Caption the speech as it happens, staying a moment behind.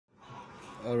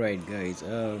Alright guys,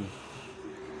 I'm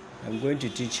going to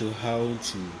teach you how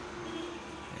to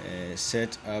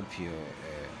set up your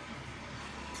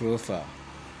profile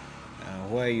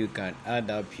where you can add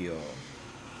up your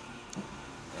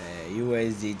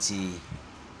USDT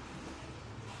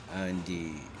and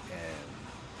the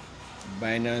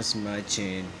Binance Smart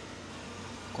Chain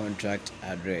contract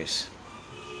address.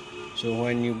 So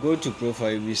when you go to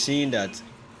profile, you'll be seeing that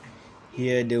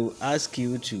here they will ask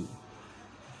you to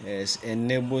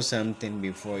enable something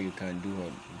before you can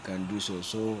do so.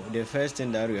 So the first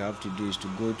thing that we have to do is to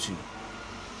go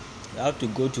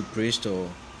to Play Store.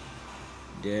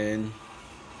 Then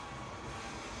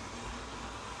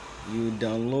you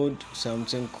download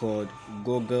something called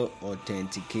Google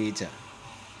Authenticator.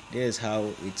 This is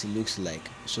how it looks like.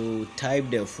 So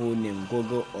type the full name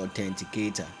Google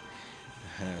Authenticator.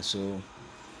 So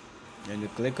when you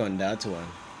click on that one,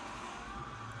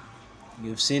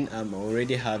 you've seen I'm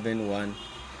already having one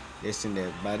listing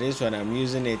there, but this one I'm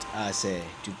using it as a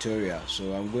tutorial,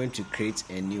 so I'm going to create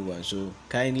a new one. So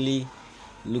kindly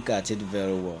look at it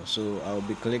very well. So I'll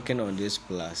be clicking on this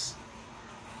plus,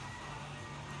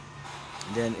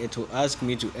 then it will ask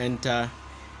me to enter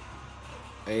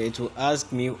it will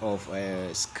ask me of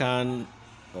a scan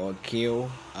or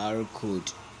QR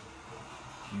code.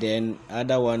 Then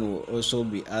other one will also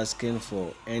be asking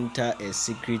for enter a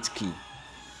secret key.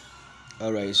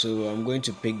 Alright, so I'm going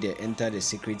to pick the enter the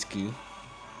secret key.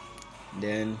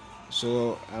 Then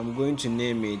so I'm going to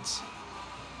name it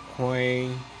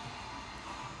KOINSWAP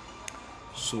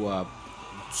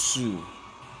 2.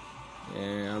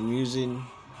 I'm using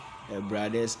a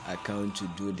brother's account to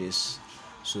do this,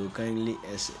 so kindly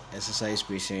exercise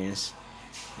patience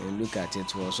and look at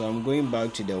it well. So I'm going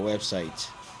back to the website.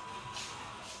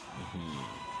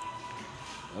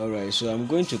 Alright, so I'm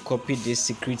going to copy this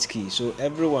secret key. So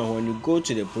everyone, when you go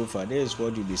to the profile, this is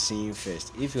what you'll be seeing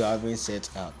first if you haven't set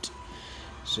out.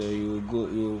 So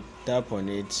you tap on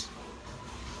it,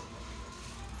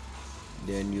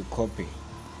 then you copy,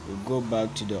 you go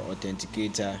back to the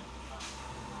authenticator,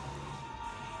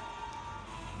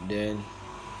 then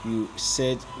you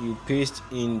paste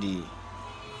in the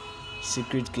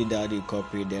secret key that you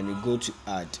copied, then you go to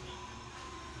add.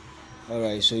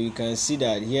 Alright, so you can see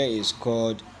that here is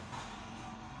called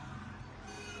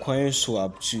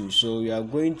KOINSWAP 2. So you are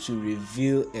going to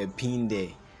reveal a pin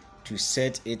there to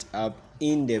set it up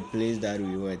in the place that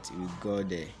we got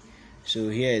there. So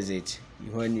here is it.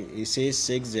 When it says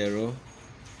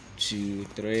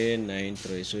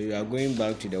 602393, so you are going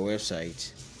back to the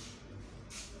website,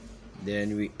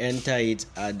 then we enter it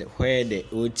at where the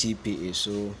OTP is.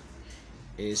 So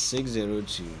it's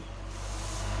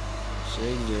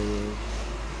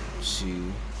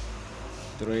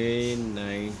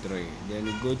 602393. Then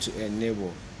you go to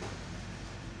enable.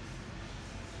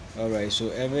 Alright, so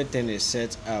everything is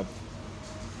set up.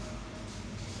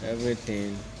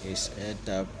 Everything is set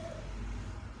up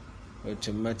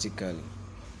automatically.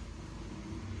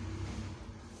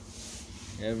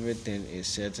 Everything is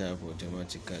set up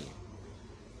automatically.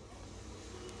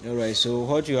 Alright, so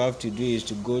what you have to do is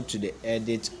to go to the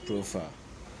edit profile.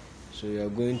 So you are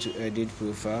going to edit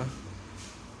profile,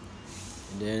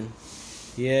 then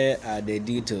here are the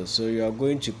details. So you are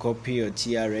going to copy your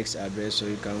TRX address, so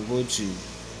you can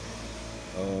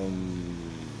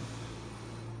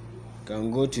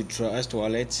go to Trust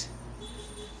Wallet,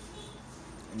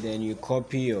 then you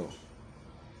copy your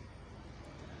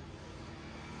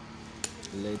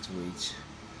let's wait.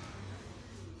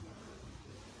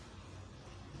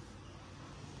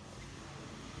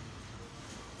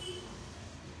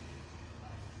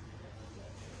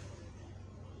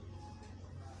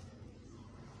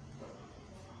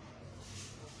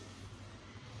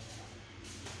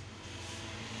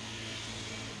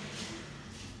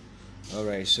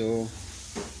 Alright, so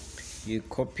you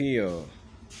copy your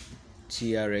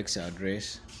TRX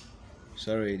address,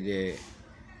 the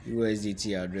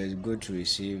USDT address, go to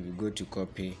receive, you go to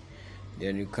copy,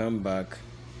 then you come back,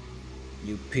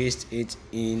 you paste it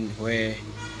in where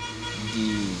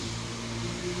the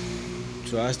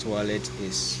Trust Wallet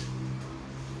is.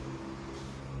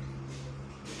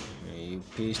 You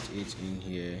paste it in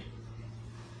here.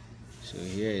 So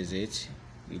here is it.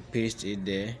 You paste it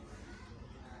there.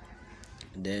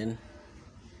 Then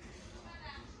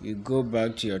you go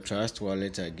back to your Trust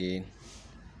Wallet again,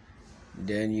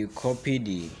 then you copy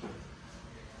the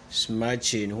Smart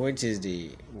Chain, which is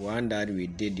the one that we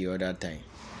did the other time,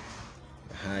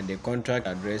 the contract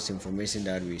address information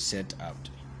that we set up.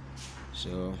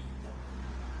 So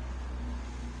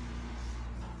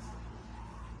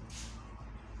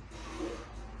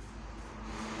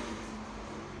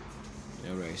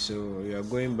alright, so we are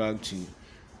going back to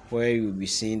where you'll be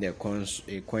seeing the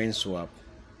KOINSWAP.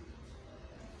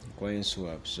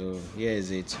 So here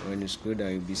is it. When you scroll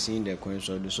down, you'll be seeing the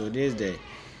KOINSWAP. So this is the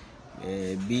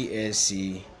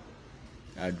BSC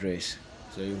address.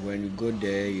 So when you go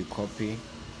there, you copy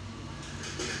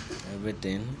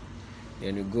everything,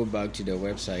 then you go back to the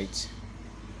website,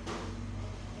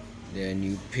 then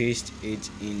you paste it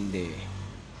in there.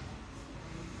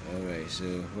 Alright, so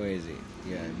where is it?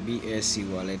 Yeah, BSC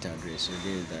wallet address. So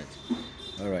there is that.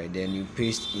 Alright, then you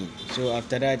paste in. So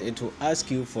after that, it will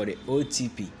ask you for the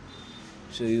OTP.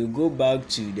 So you go back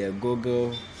to the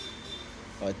Google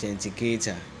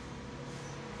Authenticator.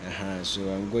 So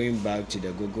I'm going back to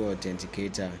the Google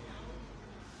Authenticator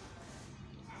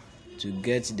to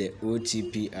get the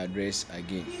OTP address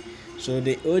again. So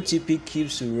the OTP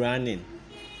keeps running.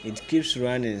 It keeps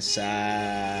running, so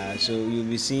you'll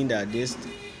be seeing that it's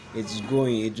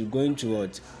going to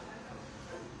what?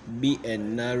 Be a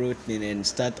narrow thing and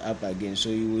start up again. So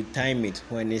you will time it.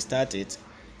 When it starts it,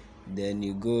 then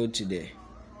you go to the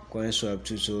KOINSWAP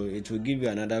 2. So it will give you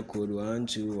another code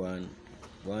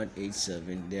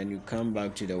 121187. Then you come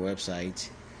back to the website,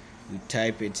 you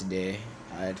type it there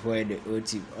at where the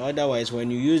OTP. Otherwise, when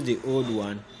you use the old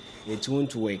one, it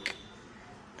won't work.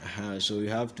 So you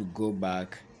have to go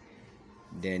back,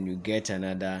 then you get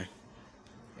another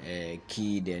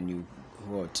key, then you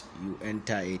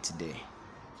enter it there.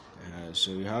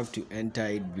 So you have to enter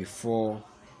it before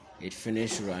it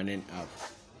finish running up.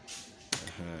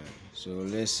 So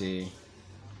let's say,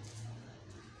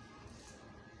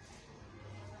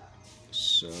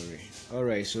 sorry.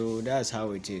 Alright, so that's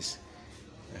how it is.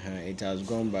 It has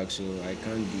gone back, so I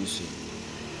can't do so.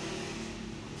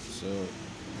 So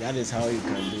that is how you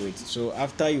can do it. So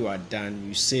after you are done,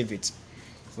 you save it.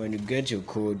 When you get your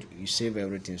code, you save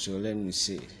everything. So let me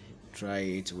see, try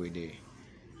it with it.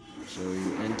 So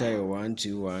you enter your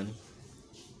 121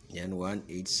 and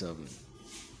 187,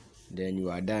 then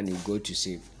you are done. You go to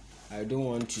save. I don't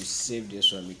want to save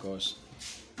this one because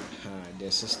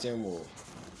the system will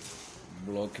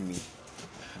block me.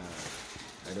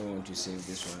 I don't want to save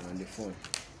this one on the phone.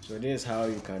 So this is how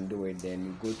you can do it. Then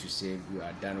you go to save, you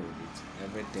are done with it.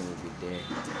 Everything will be there.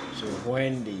 So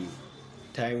when the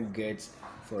time gets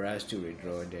for us to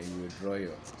withdraw, then you withdraw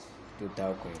your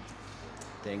total coin.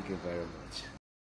 Thank you very much.